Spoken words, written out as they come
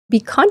be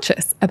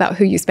conscious about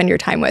who you spend your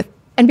time with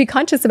and be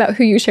conscious about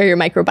who you share your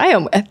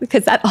microbiome with,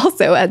 because that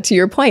also, to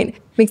your point,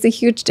 makes a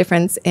huge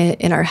difference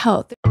in our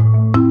health.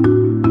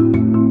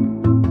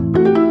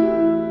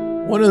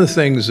 One of the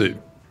things that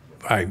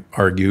I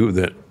argue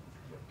that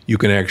you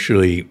can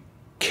actually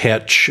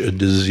catch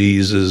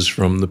diseases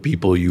from the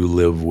people you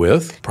live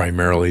with,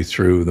 primarily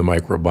through the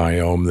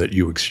microbiome that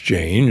you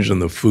exchange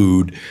and the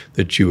food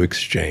that you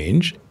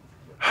exchange.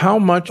 How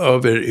much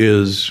of it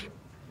is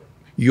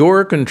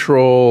your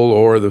control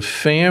or the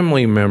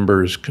family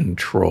member's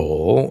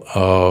control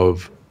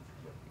of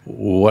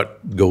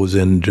what goes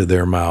into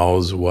their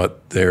mouths,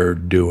 what they're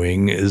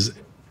doing? Is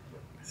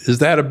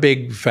that a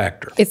big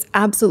factor? It's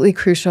absolutely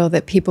crucial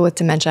that people with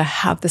dementia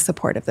have the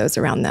support of those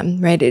around them,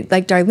 right?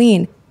 Like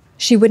Darlene,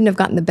 she wouldn't have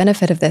gotten the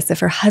benefit of this if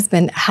her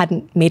husband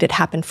hadn't made it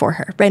happen for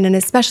her, right? And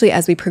especially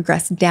as we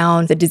progress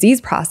down the disease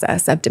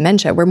process of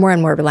dementia, we're more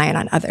and more reliant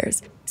on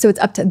others. So it's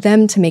up to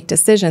them to make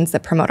decisions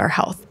that promote our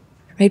health,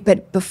 right?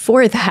 But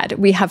before that,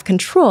 we have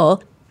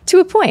control to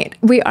a point.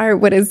 We are,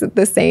 what is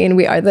the saying?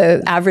 We are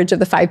the average of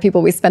the 5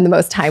 people we spend the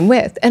most time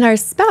with. And our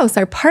spouse,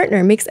 our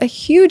partner, makes a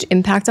huge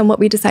impact on what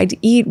we decide to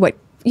eat,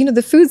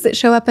 the foods that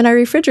show up in our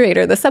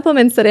refrigerator, the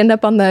supplements that end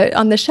up on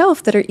the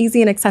shelf that are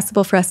easy and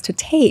accessible for us to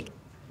take.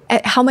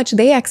 How much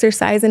they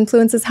exercise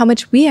influences how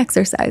much we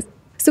exercise.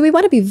 So we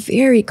want to be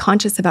very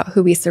conscious about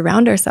who we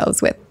surround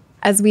ourselves with.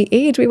 As we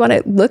age, we want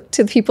to look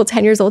to people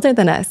 10 years older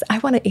than us. I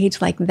want to age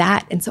like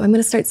that. And so I'm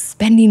going to start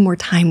spending more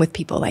time with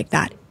people like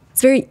that.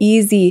 It's very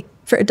easy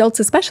for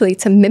adults especially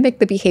to mimic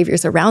the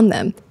behaviors around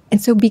them.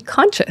 And so be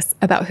conscious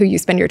about who you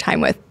spend your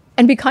time with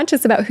and be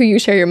conscious about who you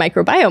share your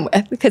microbiome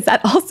with, because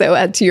that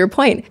also, to your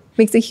point,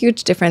 makes a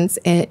huge difference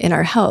in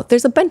our health.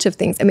 There's a bunch of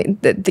things. I mean,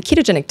 the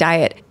ketogenic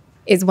diet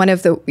is one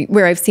of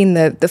where I've seen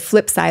the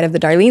flip side of the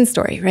Darlene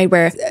story, right?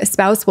 Where a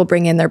spouse will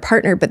bring in their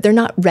partner, but they're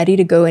not ready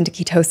to go into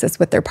ketosis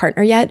with their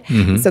partner yet.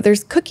 Mm-hmm. So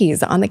there's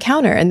cookies on the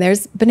counter and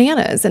there's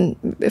bananas, and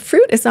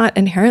fruit is not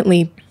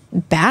inherently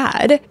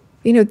bad.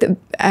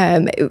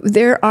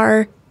 There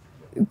are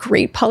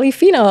great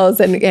polyphenols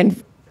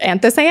and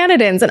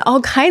anthocyanidins and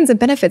all kinds of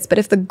benefits. But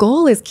if the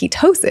goal is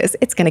ketosis,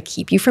 it's going to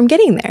keep you from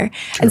getting there.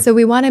 Sure. And so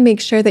we want to make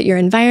sure that your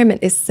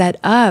environment is set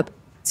up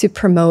to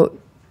promote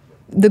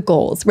the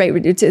goals,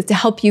 right? To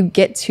help you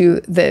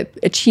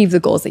achieve the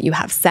goals that you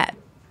have set.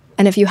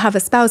 And if you have a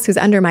spouse who's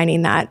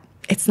undermining that,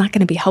 it's not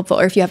going to be helpful.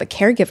 Or if you have a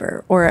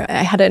caregiver, or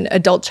I had an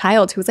adult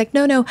child who was like,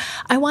 no,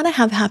 I want to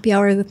have happy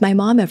hour with my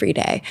mom every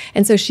day.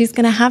 And so she's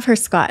going to have her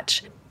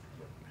scotch.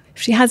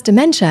 If she has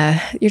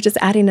dementia, you're just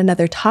adding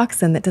another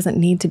toxin that doesn't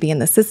need to be in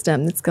the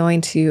system that's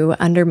going to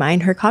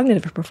undermine her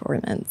cognitive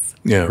performance.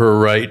 Yeah, her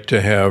right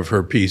to have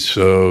her piece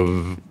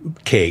of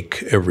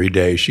cake every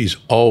day. She's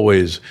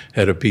always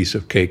had a piece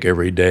of cake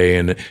every day,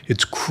 and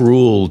it's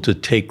cruel to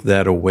take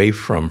that away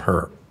from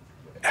her.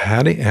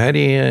 How do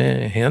you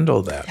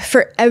handle that?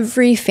 For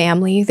every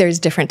family, there's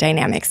different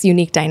dynamics,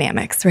 unique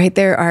dynamics, right?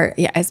 There are,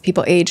 as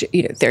people age,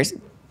 there's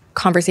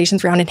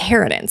conversations around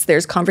inheritance.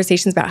 There's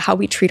conversations about how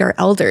we treat our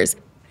elders.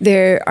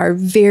 There are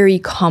very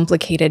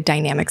complicated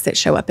dynamics that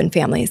show up in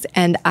families.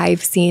 And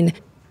I've seen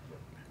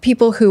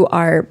people who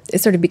are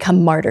sort of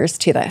become martyrs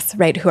to this,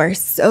 right? Who are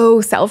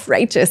so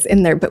self-righteous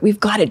in there, but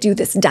we've got to do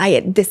this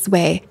diet this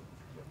way.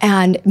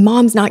 And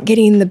mom's not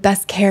getting the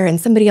best care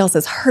and somebody else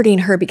is hurting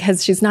her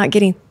because she's not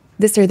getting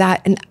this or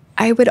that. And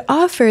I would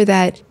offer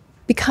that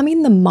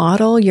becoming the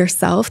model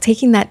yourself,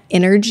 taking that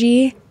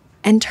energy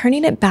and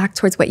turning it back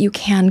towards what you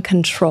can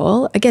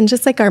control. Again,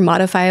 just like our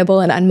modifiable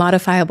and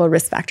unmodifiable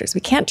risk factors.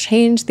 We can't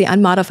change the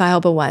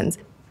unmodifiable ones.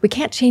 We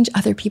can't change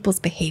other people's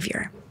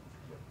behavior.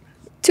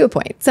 To a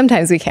point.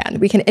 Sometimes we can.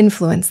 We can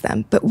influence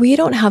them, but we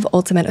don't have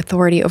ultimate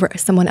authority over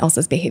someone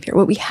else's behavior.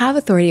 What we have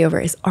authority over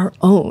is our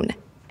own.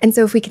 And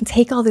so if we can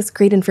take all this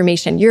great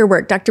information, your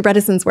work, Dr.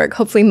 Bredesen's work,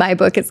 hopefully my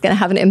book, it's going to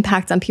have an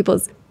impact on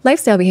people's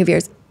lifestyle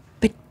behaviors,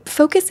 but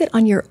focus it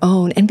on your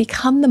own and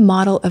become the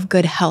model of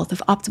good health,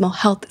 of optimal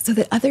health, so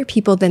that other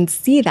people then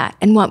see that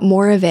and want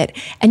more of it.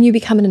 And you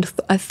become an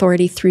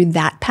authority through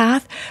that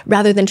path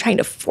rather than trying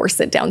to force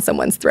it down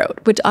someone's throat,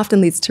 which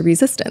often leads to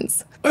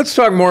resistance. Let's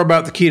talk more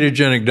about the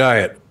ketogenic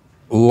diet.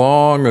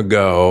 Long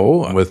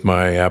ago with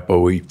my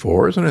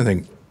ApoE4s, and I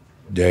think,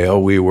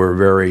 Dale, we were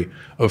very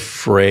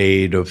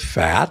afraid of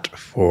fat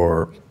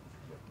for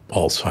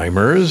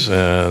Alzheimer's,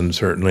 and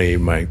certainly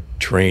my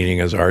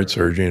training as a heart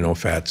surgeon,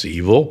 fat's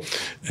evil.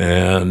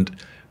 And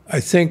I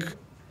think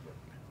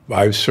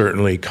I've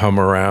certainly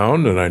come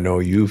around, and I know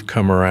you've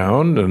come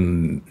around,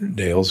 and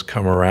Dale's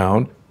come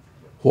around.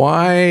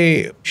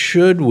 Why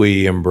should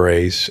we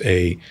embrace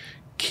a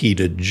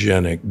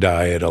ketogenic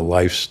diet, a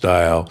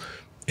lifestyle,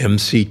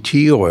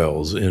 MCT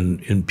oils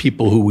in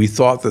people who we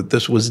thought that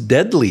this was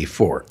deadly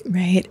for?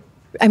 Right.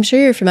 I'm sure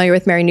you're familiar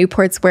with Mary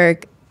Newport's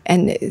work,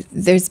 and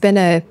there's been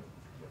a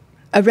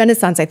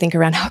renaissance, I think,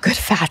 around how good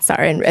fats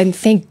are. And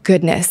thank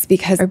goodness,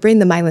 because our brain,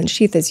 the myelin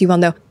sheath, as you well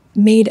know,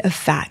 made of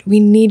fat. We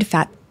need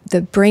fat.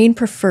 The brain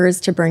prefers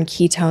to burn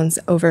ketones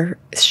over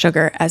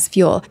sugar as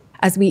fuel.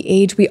 As we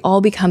age, we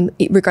all become,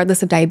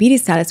 regardless of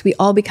diabetes status, we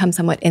all become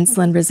somewhat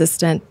insulin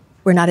resistant.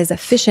 we're not as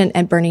efficient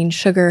at burning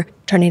sugar,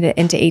 turning it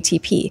into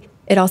ATP.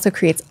 It also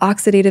creates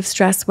oxidative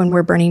stress when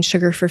we're burning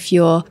sugar for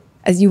fuel.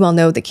 As you well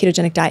know, the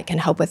ketogenic diet can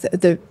help with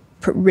the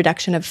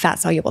reduction of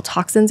fat-soluble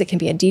toxins. It can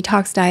be a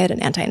detox diet,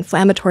 an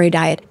anti-inflammatory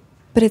diet,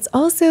 but it's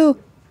also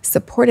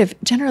supportive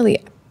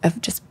generally of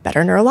just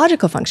better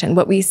neurological function.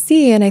 What we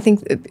see, and I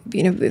think,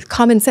 with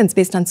common sense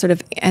based on sort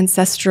of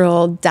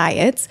ancestral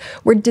diets,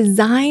 we're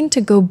designed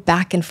to go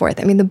back and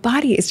forth. I mean, the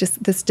body is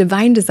just, this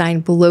divine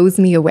design blows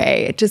me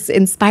away. It just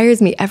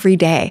inspires me every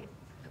day.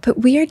 But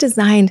we are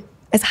designed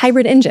as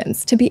hybrid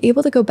engines to be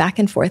able to go back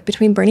and forth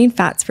between burning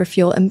fats for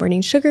fuel and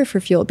burning sugar for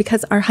fuel,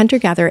 because our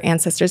hunter-gatherer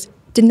ancestors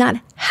did not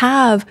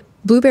have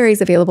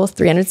blueberries available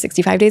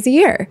 365 days a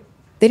year.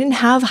 They didn't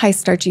have high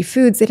starchy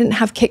foods. They didn't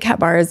have Kit Kat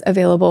bars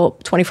available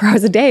 24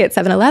 hours a day at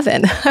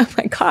 7-Eleven. Oh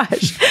my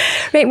gosh.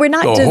 Right? We're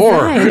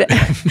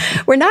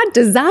not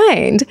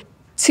designed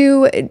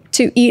to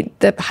eat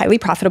the highly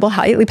profitable,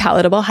 highly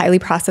palatable, highly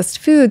processed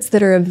foods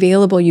that are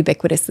available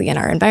ubiquitously in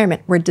our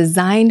environment. We're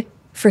designed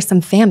for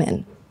some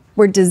famine.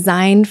 We're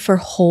designed for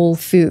whole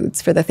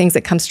foods, for the things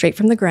that come straight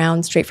from the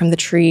ground, straight from the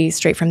tree,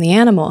 straight from the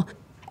animal.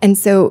 And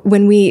so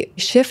when we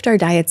shift our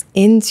diets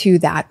into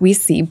that, we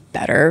see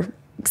better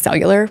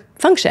cellular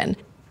function.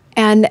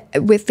 And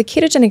with the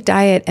ketogenic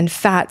diet and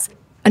fats,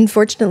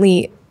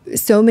 unfortunately,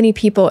 so many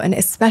people, and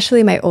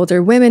especially my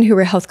older women who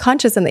were health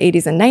conscious in the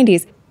 80s and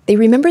 90s, they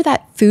remember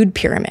that food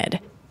pyramid,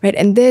 right?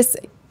 And this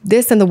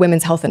and the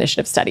Women's Health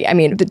Initiative study, I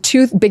mean, the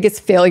two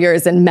biggest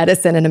failures in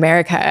medicine in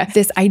America,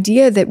 this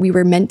idea that we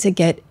were meant to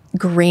get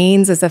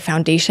grains as a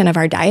foundation of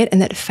our diet and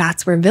that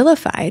fats were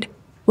vilified.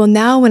 Well,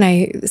 now when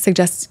I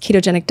suggest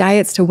ketogenic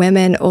diets to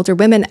women, older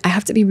women, I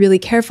have to be really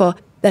careful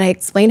that I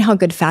explain how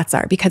good fats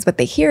are, because what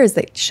they hear is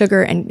that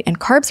sugar and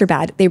carbs are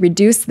bad. They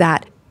reduce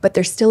that, but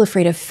they're still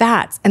afraid of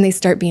fats, and they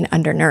start being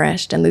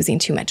undernourished and losing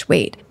too much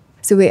weight.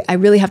 So I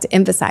really have to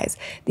emphasize,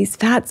 these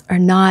fats are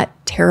not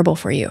terrible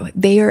for you.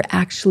 They are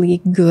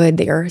actually good.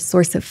 They are a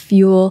source of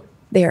fuel.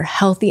 They are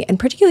healthy, and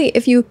particularly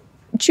if you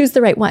choose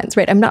the right ones,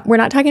 right? We're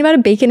not talking about a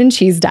bacon and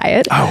cheese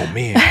diet. Oh,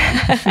 man.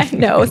 I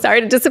know, sorry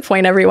to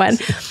disappoint everyone.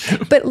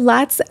 But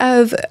lots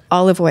of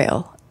olive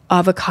oil,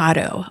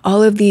 avocado,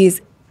 all of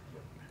these,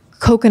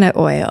 coconut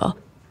oil.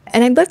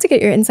 And I'd love to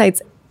get your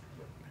insights.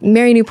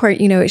 Mary Newport,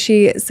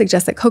 she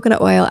suggests that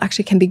coconut oil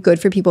actually can be good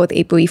for people with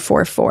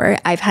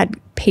ApoE44. I've had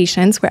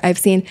patients where I've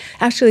seen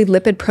actually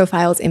lipid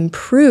profiles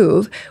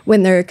improve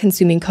when they're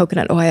consuming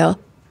coconut oil.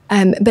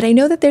 But I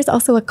know that there's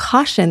also a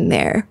caution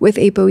there with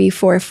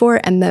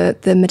ApoE44 and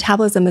the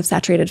metabolism of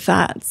saturated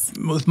fats.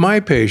 With my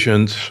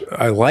patients,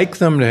 I like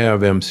them to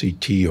have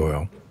MCT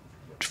oil.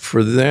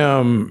 For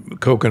them,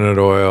 coconut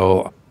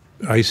oil,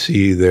 I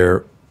see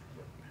their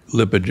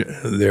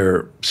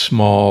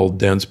small,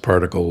 dense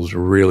particles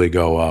really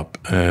go up,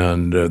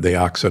 and they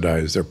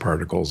oxidize their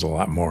particles a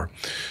lot more.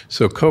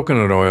 So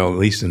coconut oil, at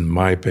least in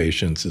my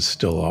patients, is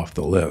still off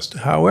the list.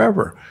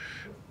 However,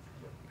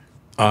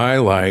 I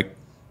like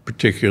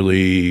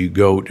particularly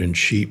goat and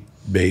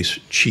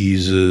sheep-based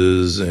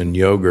cheeses and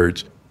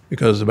yogurts,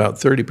 because about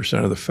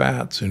 30% of the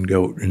fats in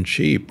goat and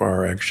sheep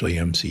are actually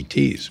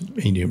MCTs,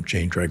 medium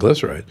chain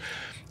triglycerides.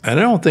 And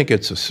I don't think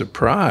it's a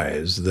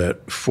surprise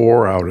that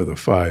 4 out of the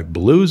 5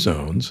 blue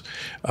zones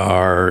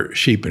are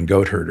sheep and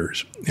goat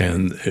herders.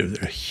 And there's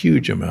a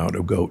huge amount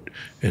of goat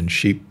and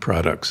sheep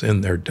products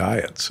in their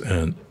diets.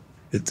 And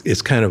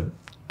it's kind of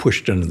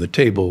pushed under the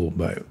table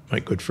by my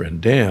good friend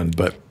Dan,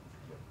 but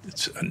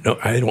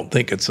I don't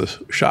think it's a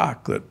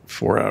shock that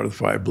 4 out of the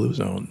 5 blue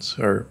zones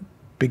are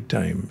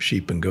big-time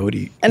sheep and goat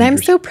eaters. And I'm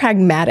so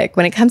pragmatic.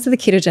 When it comes to the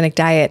ketogenic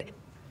diet,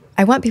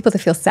 I want people to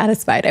feel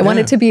satisfied. I want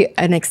it to be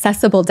an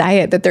accessible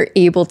diet that they're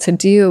able to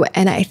do.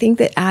 And I think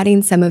that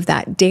adding some of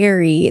that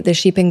dairy, the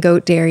sheep and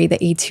goat dairy, the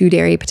A2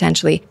 dairy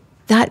potentially,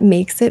 that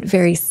makes it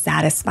very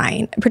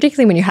satisfying,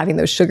 particularly when you're having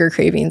those sugar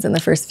cravings in the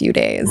first few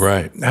days.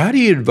 Right. How do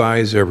you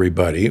advise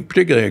everybody,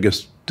 particularly, I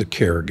guess, the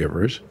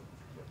caregivers,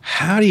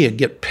 how do you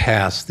get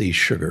past these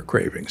sugar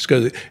cravings?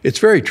 Because it's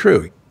very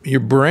true.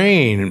 Your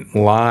brain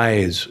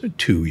lies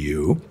to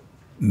you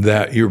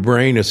that your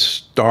brain is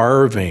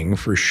starving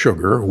for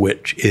sugar,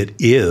 which it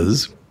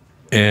is,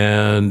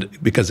 and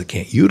because it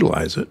can't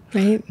utilize it.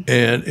 Right.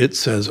 And it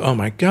says, oh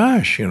my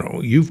gosh,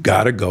 you've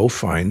got to go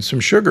find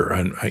some sugar.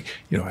 And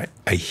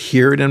I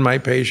hear it in my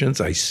patients.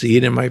 I see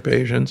it in my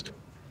patients.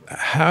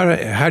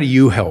 How do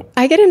you help?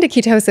 I get into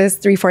ketosis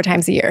 3-4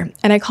 times a year,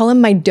 and I call them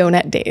my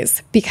donut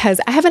days, because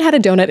I haven't had a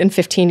donut in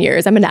 15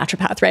 years. I'm a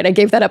naturopath, right? I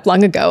gave that up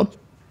long ago.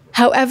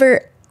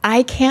 However,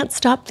 I can't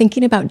stop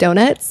thinking about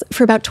donuts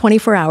for about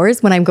 24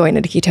 hours when I'm going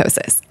into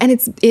ketosis. And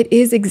it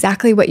is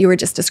exactly what you were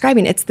just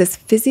describing. It's this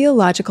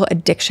physiological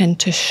addiction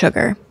to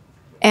sugar.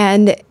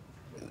 And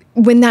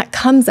when that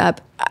comes up,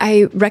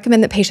 I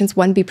recommend that patients,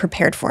 one, be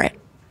prepared for it.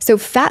 So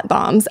fat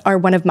bombs are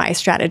one of my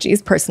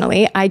strategies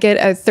personally. I get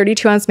a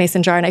 32-ounce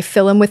mason jar and I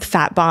fill them with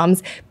fat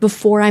bombs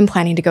before I'm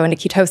planning to go into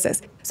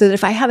ketosis, so that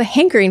if I have a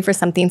hankering for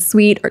something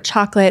sweet or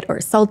chocolate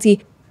or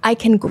salty, I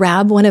can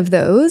grab one of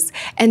those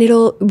and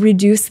it'll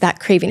reduce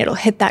that craving. It'll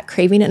hit that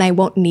craving and I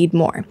won't need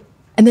more.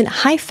 And then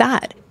high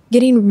fat.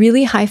 getting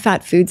really high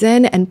fat foods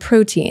in and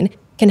protein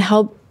can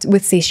help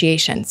with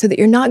satiation so that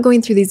you're not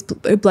going through these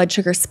blood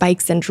sugar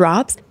spikes and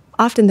drops.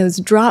 Often those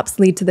drops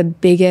lead to the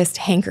biggest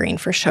hankering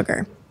for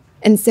sugar.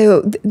 And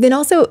so then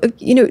also,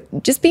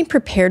 just being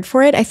prepared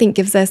for it, I think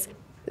gives us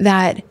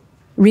that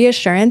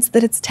reassurance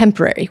that it's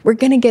temporary. We're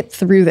going to get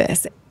through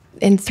this.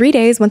 In 3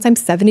 days, once I'm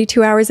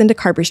 72 hours into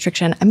carb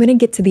restriction, I'm going to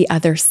get to the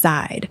other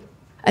side.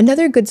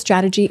 Another good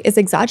strategy is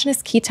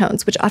exogenous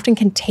ketones, which often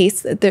can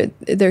taste,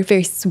 they're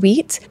very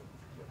sweet.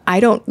 I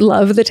don't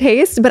love the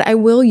taste, but I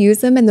will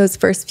use them in those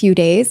first few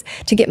days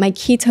to get my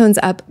ketones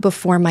up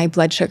before my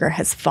blood sugar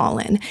has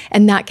fallen.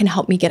 And that can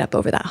help me get up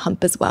over that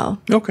hump as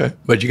well. Okay.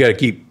 But you got to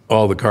keep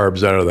all the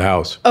carbs out of the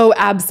house. Oh,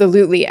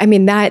 absolutely. I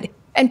mean,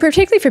 and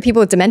particularly for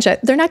people with dementia,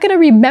 they're not going to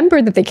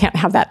remember that they can't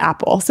have that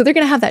apple. So they're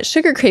going to have that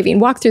sugar craving,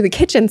 walk through the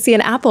kitchen, see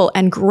an apple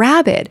and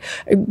grab it,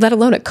 let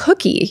alone a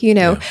cookie,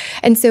 Yeah.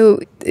 And so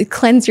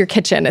cleanse your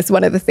kitchen is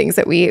one of the things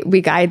that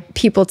we guide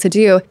people to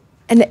do.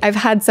 And I've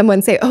had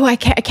someone say, oh, I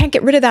can't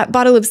get rid of that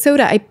bottle of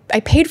soda. I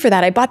paid for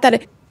that. I bought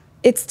that.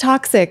 It's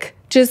toxic.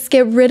 Just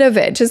get rid of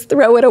it. Just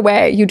throw it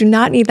away. You do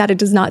not need that. It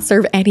does not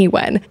serve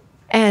anyone.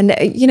 And,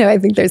 I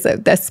think there's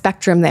a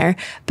spectrum there,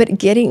 but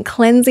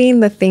cleansing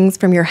the things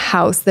from your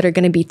house that are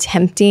going to be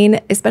tempting,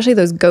 especially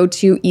those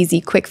go-to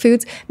easy quick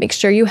foods, make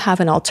sure you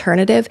have an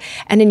alternative.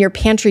 And in your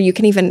pantry, you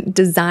can even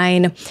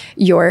design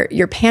your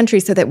pantry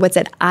so that what's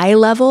at eye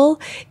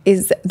level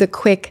is the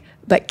quick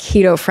but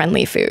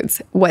keto-friendly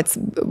foods. What's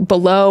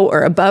below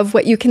or above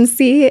what you can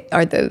see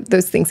are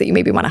those things that you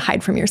maybe want to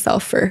hide from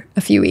yourself for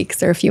a few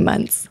weeks or a few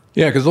months.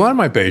 Yeah, because a lot of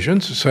my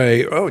patients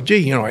say, oh,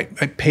 gee, I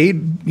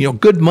paid,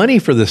 good money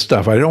for this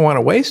stuff. I don't want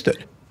to waste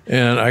it.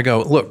 And I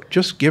go, look,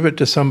 just give it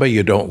to somebody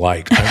you don't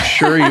like. I'm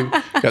sure you've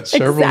got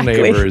several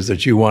Exactly. neighbors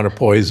that you want to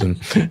poison.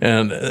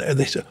 And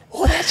they say,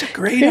 oh, that's a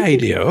great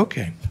idea.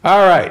 Okay.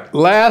 All right.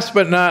 Last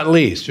but not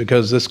least,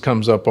 because this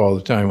comes up all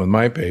the time with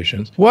my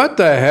patients, what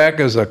the heck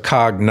is a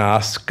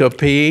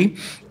cognoscopy?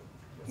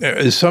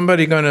 Is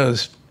somebody going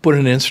to put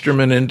an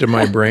instrument into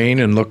my brain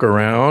and look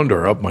around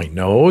or up my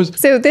nose?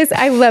 So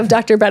I love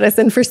Dr.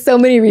 Bredesen for so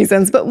many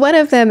reasons, but one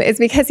of them is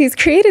because he's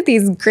created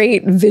these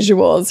great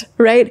visuals,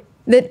 right?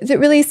 That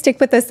really stick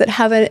with us, that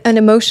have an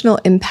emotional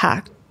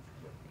impact.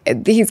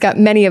 He's got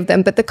many of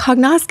them, but the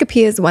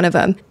cognoscopy is one of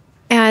them.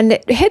 And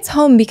it hits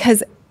home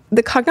because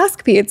the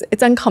cognoscopy,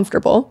 it's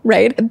uncomfortable,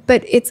 right?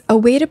 But it's a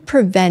way to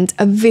prevent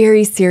a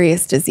very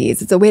serious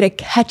disease. It's a way to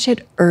catch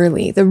it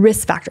early, the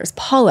risk factors,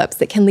 polyps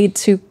that can lead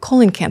to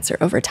colon cancer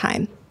over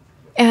time.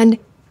 And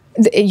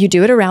you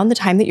do it around the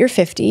time that you're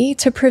 50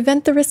 to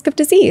prevent the risk of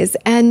disease.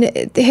 And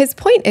his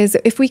point is,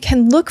 if we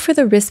can look for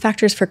the risk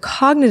factors for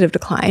cognitive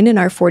decline in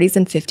our 40s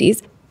and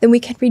 50s, then we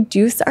can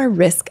reduce our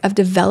risk of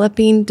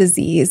developing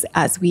disease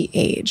as we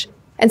age.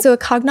 And so a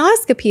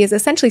cognoscopy is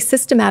essentially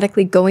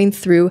systematically going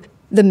through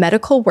the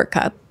medical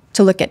workup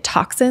to look at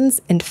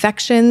toxins,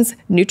 infections,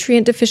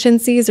 nutrient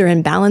deficiencies or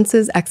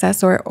imbalances,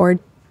 excess or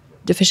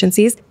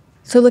deficiencies.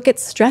 To look at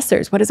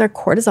stressors. What is our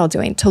cortisol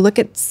doing? To look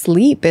at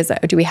sleep.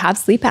 Do we have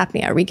sleep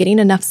apnea? Are we getting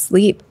enough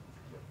sleep?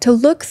 To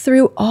look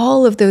through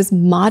all of those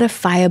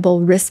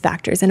modifiable risk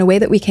factors in a way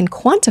that we can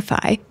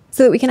quantify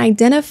so that we can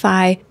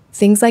identify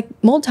things like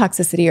mold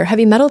toxicity or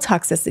heavy metal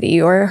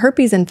toxicity or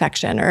herpes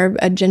infection or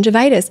a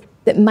gingivitis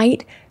that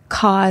might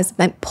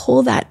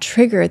pull that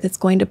trigger that's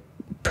going to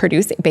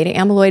produce beta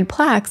amyloid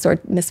plaques or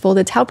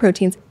misfolded tau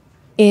proteins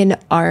in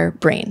our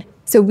brain.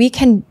 So we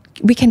can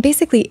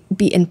basically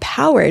be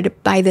empowered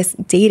by this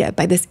data,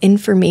 by this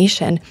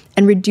information,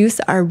 and reduce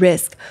our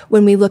risk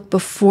when we look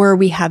before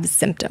we have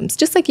symptoms,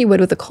 just like you would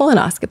with a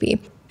colonoscopy.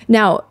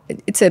 Now,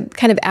 to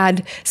kind of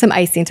add some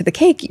icing to the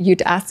cake,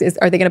 you'd ask,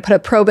 are they going to put a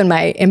probe in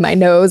my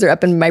nose or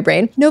up in my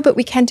brain? No, but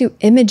we can do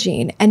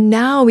imaging. And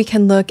now we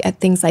can look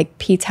at things like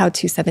p-tau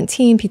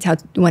 217, p-tau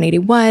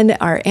 181,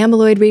 our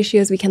amyloid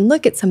ratios. We can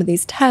look at some of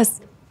these tests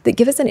that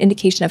give us an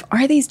indication of,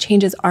 are these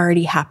changes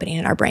already happening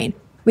in our brain?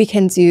 We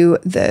can do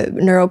the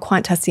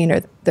neuroquant testing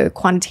or the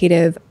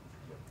quantitative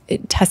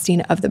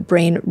testing of the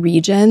brain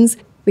regions.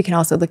 We can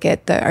also look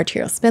at the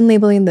arterial spin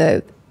labeling,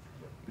 the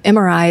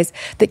MRIs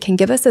that can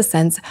give us a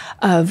sense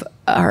of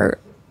our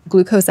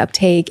glucose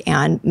uptake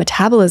and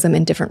metabolism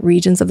in different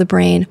regions of the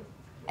brain.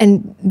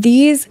 And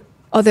these,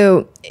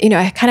 although,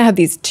 I kind of have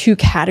these two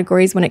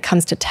categories when it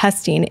comes to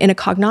testing. In a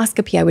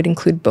cognoscopy, I would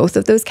include both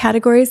of those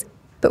categories,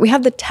 but we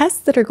have the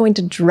tests that are going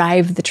to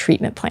drive the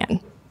treatment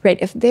plan. Right?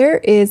 If there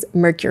is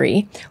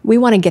mercury, we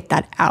want to get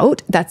that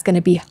out. That's going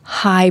to be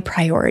high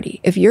priority.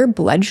 If your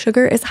blood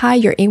sugar is high,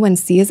 your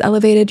A1C is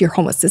elevated, your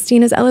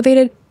homocysteine is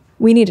elevated,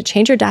 we need to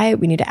change your diet.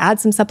 We need to add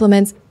some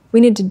supplements. We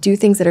need to do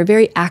things that are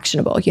very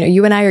actionable.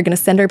 You and I are going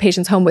to send our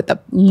patients home with a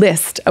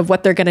list of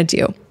what they're going to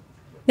do.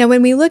 Now,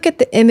 when we look at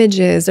the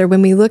images or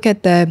when we look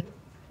at the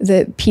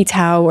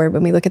p-tau or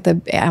when we look at the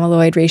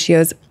amyloid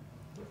ratios,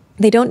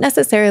 they don't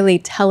necessarily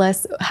tell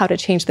us how to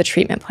change the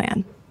treatment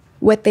plan.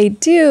 What they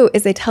do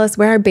is they tell us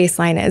where our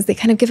baseline is. They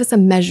kind of give us a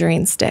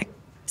measuring stick.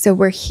 So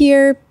we're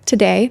here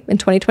today in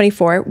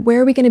 2024.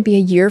 Where are we going to be a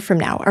year from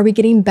now? Are we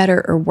getting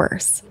better or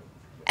worse?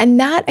 And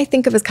that I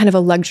think of as kind of a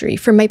luxury.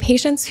 For my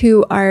patients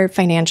who are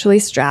financially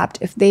strapped,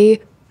 if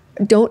they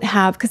don't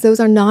have, because those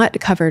are not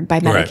covered by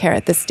Medicare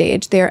at this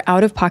stage, they're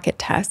out-of-pocket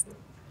tests.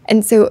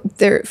 And so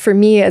for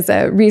me as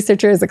a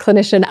researcher, as a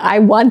clinician, I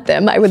want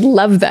them. I would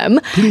love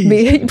them.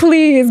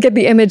 Please get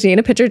the imaging.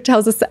 A picture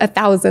tells us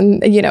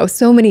 1,000,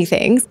 so many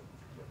things.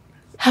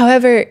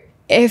 However,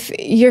 if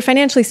you're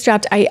financially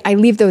strapped, I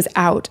leave those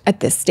out at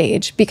this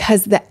stage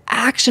because the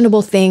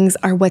actionable things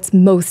are what's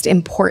most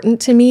important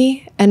to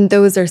me, and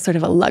those are sort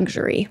of a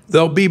luxury.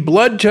 There'll be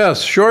blood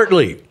tests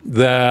shortly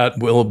that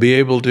will be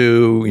able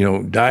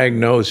to,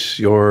 diagnose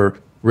your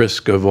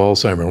risk of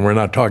Alzheimer. And we're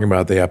not talking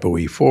about the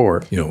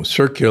ApoE4,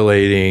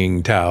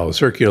 circulating tau,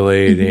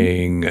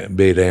 circulating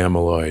beta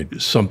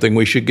amyloid. Something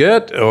we should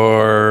get,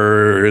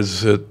 or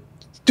is it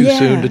too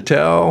soon to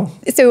tell?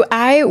 So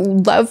I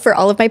love for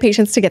all of my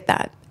patients to get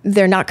that.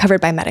 They're not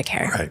covered by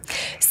Medicare. Right.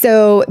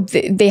 So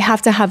they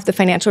have to have the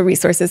financial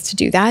resources to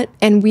do that.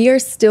 And we are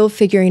still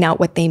figuring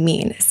out what they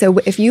mean. So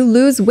if you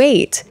lose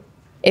weight,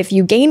 if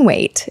you gain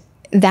weight,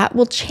 that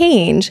will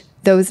change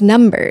those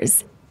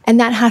numbers. And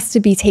that has to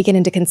be taken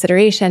into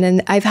consideration.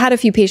 And I've had a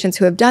few patients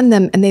who have done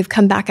them and they've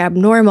come back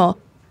abnormal.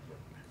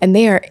 And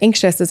they are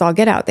anxious as all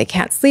get out. They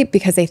can't sleep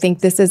because they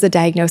think this is a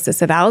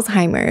diagnosis of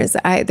Alzheimer's.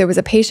 There was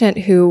a patient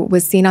who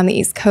was seen on the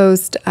East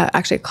Coast,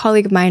 actually a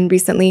colleague of mine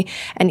recently,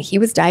 and he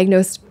was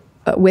diagnosed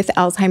with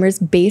Alzheimer's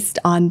based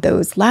on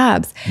those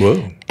labs.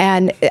 Whoa.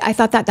 And I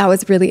thought that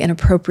was really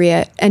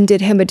inappropriate and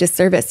did him a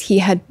disservice. He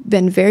had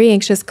been very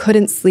anxious,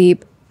 couldn't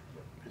sleep.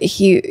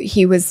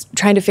 He was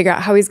trying to figure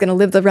out how he's going to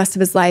live the rest of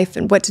his life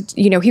and what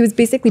to, he was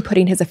basically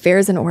putting his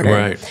affairs in order.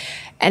 Right.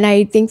 And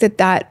I think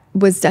that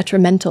was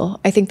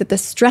detrimental. I think that the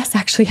stress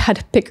actually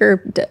had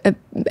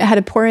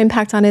a poor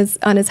impact on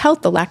his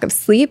health, the lack of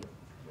sleep.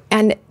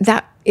 And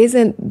that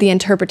isn't the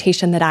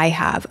interpretation that I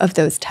have of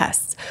those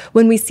tests.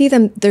 When we see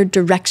them, they're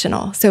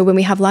directional. So when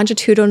we have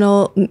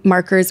longitudinal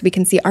markers, we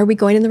can see, are we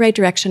going in the right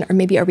direction or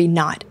maybe are we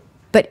not?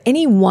 But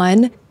any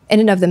one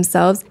in and of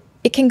themselves,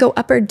 it can go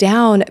up or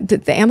down. The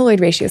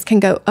amyloid ratios can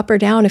go up or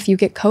down if you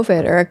get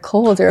COVID or a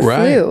cold or a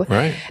flu.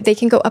 Right. They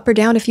can go up or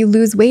down if you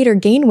lose weight or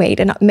gain weight.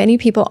 And many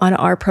people on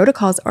our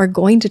protocols are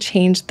going to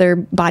change their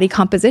body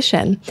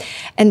composition.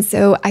 And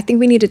so I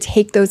think we need to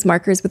take those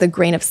markers with a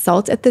grain of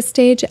salt at this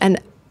stage.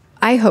 And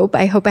I hope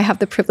I have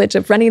the privilege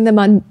of running them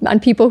on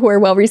people who are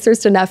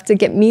well-researched enough to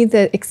get me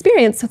the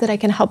experience so that I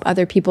can help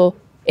other people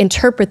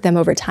interpret them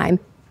over time.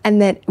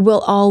 And that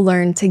we'll all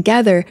learn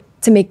together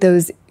to make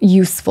those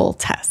useful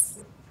tests.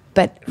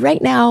 But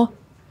right now,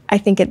 I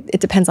think it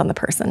depends on the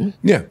person.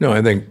 Yeah, no,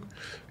 I think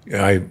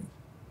I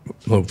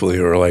hopefully,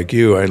 or like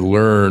you, I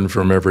learn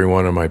from every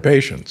one of my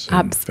patients.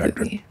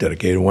 Absolutely. In fact, I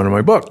dedicated one of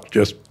my books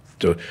just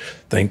to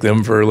thank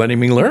them for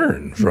letting me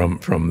learn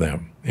from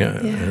them. Yeah.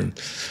 And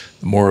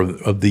the more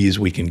of these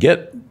we can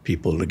get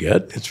people to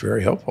get, it's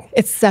very helpful.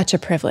 It's such a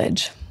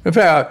privilege. In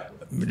fact,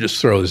 just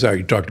throw this out.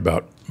 You talked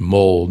about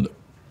mold.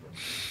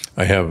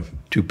 I have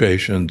 2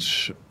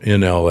 patients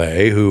in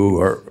LA who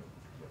are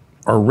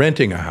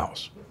renting a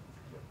house.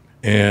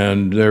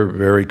 And they're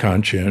very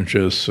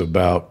conscientious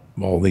about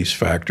all these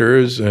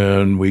factors.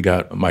 And we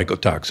got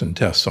mycotoxin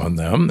tests on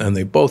them, and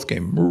they both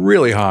came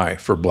really high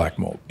for black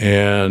mold.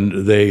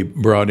 And they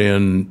brought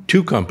in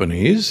 2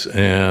 companies,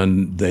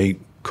 and they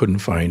couldn't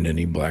find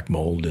any black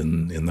mold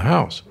in the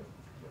house.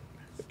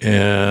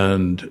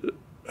 And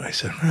I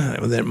said,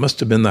 well, that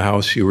must have been the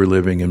house you were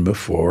living in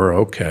before.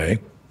 Okay.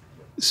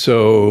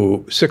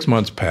 So 6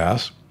 months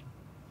pass.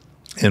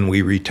 And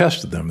we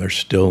retested them. They're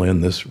still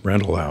in this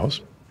rental house.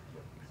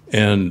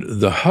 And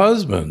the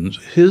husband's,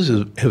 his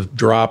have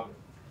dropped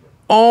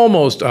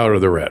almost out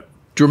of the red.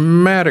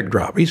 Dramatic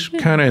drop. He's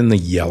kind of in the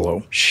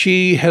yellow.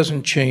 She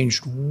hasn't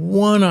changed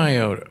one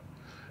iota.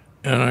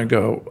 And I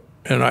go,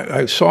 and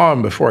I saw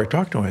him before I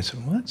talked to him. I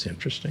said, well, that's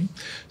interesting.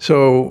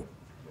 So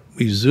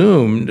we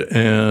Zoomed,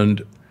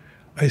 and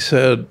I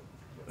said,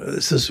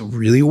 this is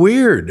really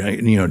weird. Do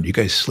you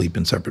guys sleep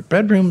in separate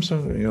bedrooms?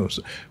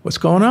 What's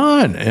going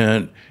on?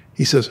 And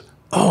he says,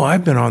 oh,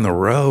 I've been on the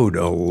road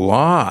a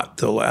lot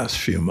the last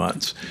few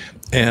months,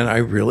 and I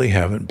really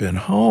haven't been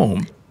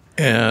home.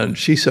 And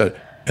she said,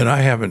 and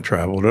I haven't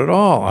traveled at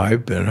all.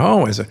 I've been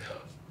home. I said,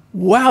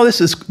 wow, this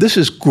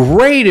is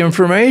great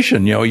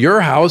information.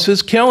 Your house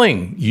is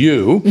killing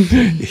you.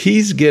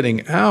 He's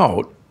getting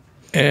out.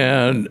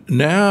 And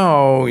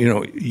now,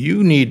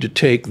 you need to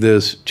take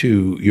this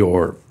to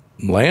your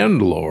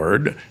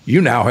landlord.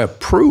 You now have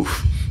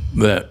proof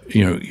that,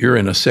 you're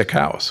in a sick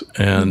house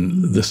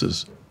and this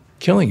is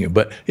killing you.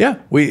 But yeah,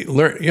 we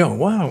learned,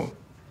 wow,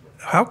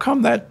 how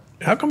come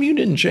you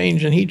didn't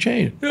change and he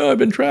changed? I've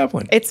been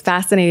traveling. It's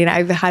fascinating.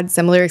 I've had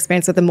similar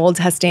experience with the mold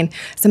testing.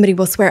 Somebody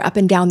will swear up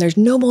and down, there's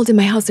no mold in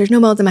my house. There's no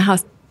mold in my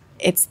house.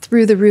 It's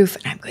through the roof.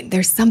 And I'm going,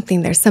 there's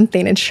something.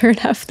 And sure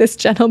enough, this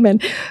gentleman,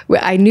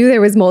 I knew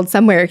there was mold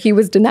somewhere. He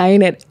was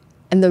denying it.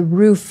 And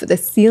the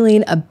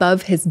ceiling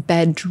above his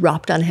bed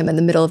dropped on him in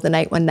the middle of the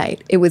night one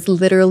night. It was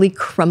literally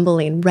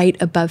crumbling right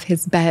above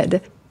his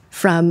bed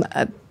from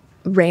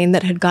rain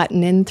that had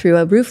gotten in through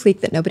a roof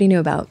leak that nobody knew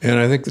about. And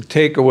I think the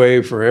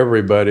takeaway for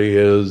everybody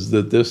is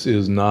that this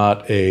is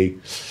not a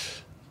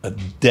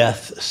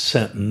death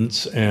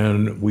sentence,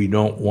 and we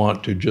don't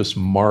want to just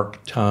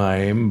mark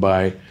time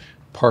by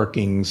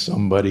parking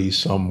somebody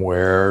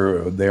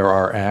somewhere. There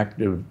are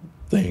active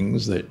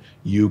things that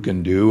you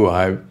can do.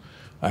 I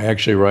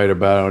actually write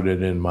about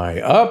it in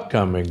my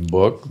upcoming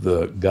book,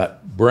 The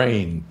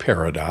Gut-Brain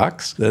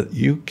Paradox, that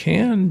you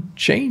can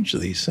change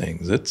these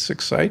things. It's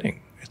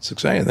exciting. It's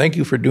exciting. Thank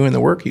you for doing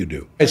the work you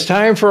do. It's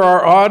time for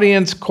our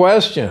audience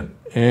question.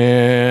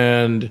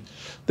 And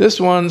this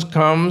one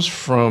comes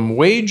from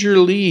Wager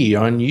Lee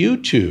on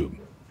YouTube.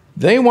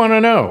 They want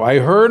to know, I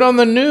heard on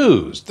the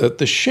news that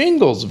the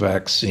shingles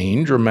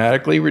vaccine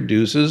dramatically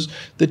reduces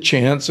the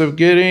chance of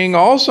getting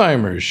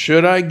Alzheimer's.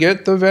 Should I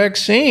get the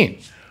vaccine?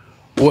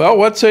 Well,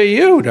 what say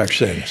you, Dr.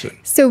 Sanderson?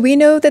 So we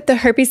know that the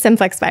herpes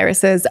simplex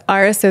viruses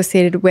are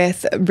associated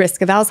with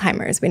risk of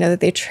Alzheimer's. We know that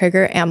they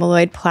trigger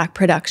amyloid plaque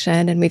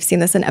production, and we've seen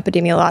this in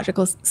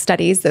epidemiological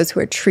studies. Those who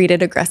are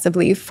treated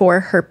aggressively for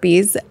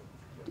herpes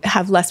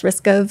have less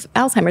risk of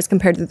Alzheimer's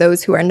compared to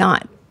those who are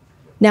not.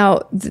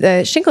 Now,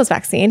 the shingles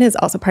vaccine is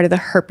also part of the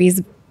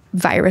herpes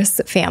virus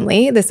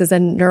family. This is a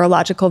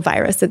neurological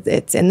virus.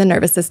 It's in the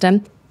nervous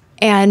system.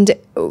 And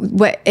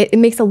it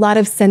makes a lot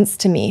of sense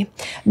to me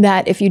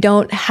that if you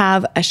don't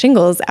have a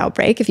shingles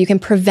outbreak, if you can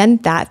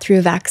prevent that through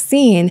a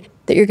vaccine,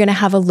 that you're going to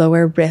have a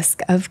lower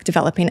risk of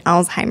developing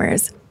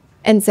Alzheimer's.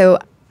 And so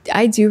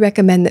I do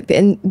recommend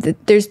that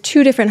there's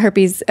two different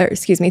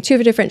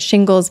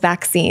shingles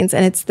vaccines,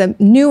 and it's the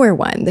newer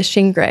one, the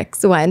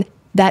Shingrix one,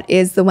 that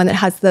is the one that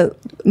has the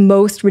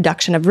most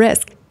reduction of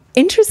risk.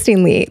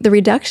 Interestingly, the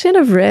reduction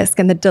of risk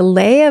and the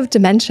delay of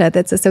dementia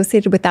that's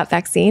associated with that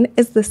vaccine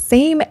is the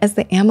same as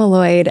the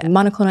amyloid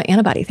monoclonal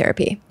antibody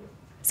therapy.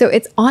 So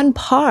it's on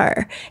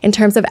par in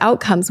terms of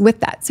outcomes with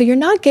that. So you're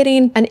not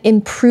getting an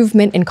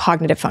improvement in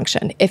cognitive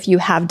function if you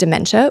have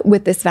dementia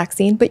with this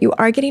vaccine, but you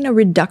are getting a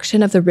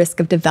reduction of the risk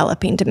of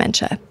developing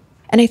dementia.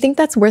 And I think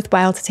that's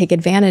worthwhile to take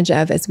advantage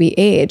of as we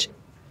age.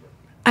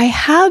 I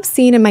have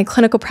seen in my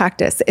clinical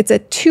practice, it's a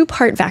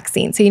two-part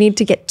vaccine, so you need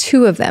to get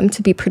two of them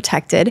to be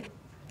protected.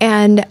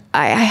 And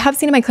I have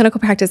seen in my clinical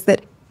practice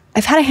that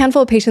I've had a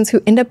handful of patients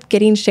who end up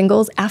getting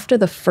shingles after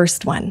the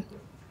first one.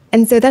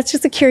 And so that's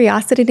just a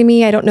curiosity to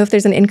me. I don't know if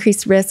there's an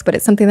increased risk, but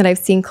it's something that I've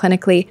seen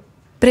clinically.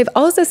 But I've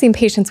also seen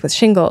patients with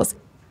shingles,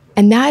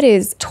 and that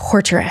is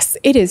torturous.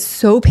 It is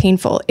so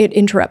painful. It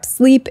interrupts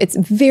sleep. It's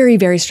very,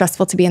 very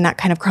stressful to be in that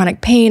kind of chronic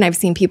pain. I've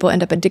seen people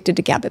end up addicted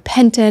to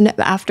gabapentin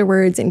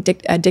afterwards and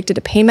addicted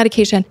to pain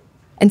medication.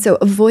 And so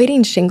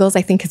avoiding shingles,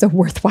 I think, is a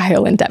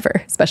worthwhile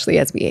endeavor, especially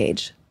as we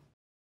age.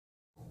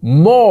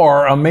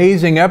 More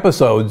amazing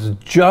episodes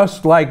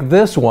just like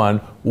this one.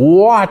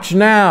 Watch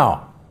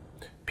now.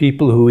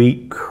 People who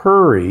eat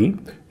curry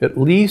at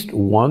least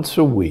once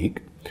a week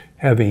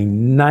have a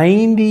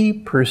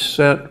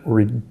 90%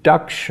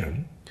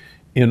 reduction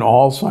in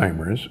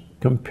Alzheimer's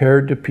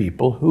compared to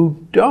people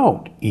who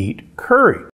don't eat curry.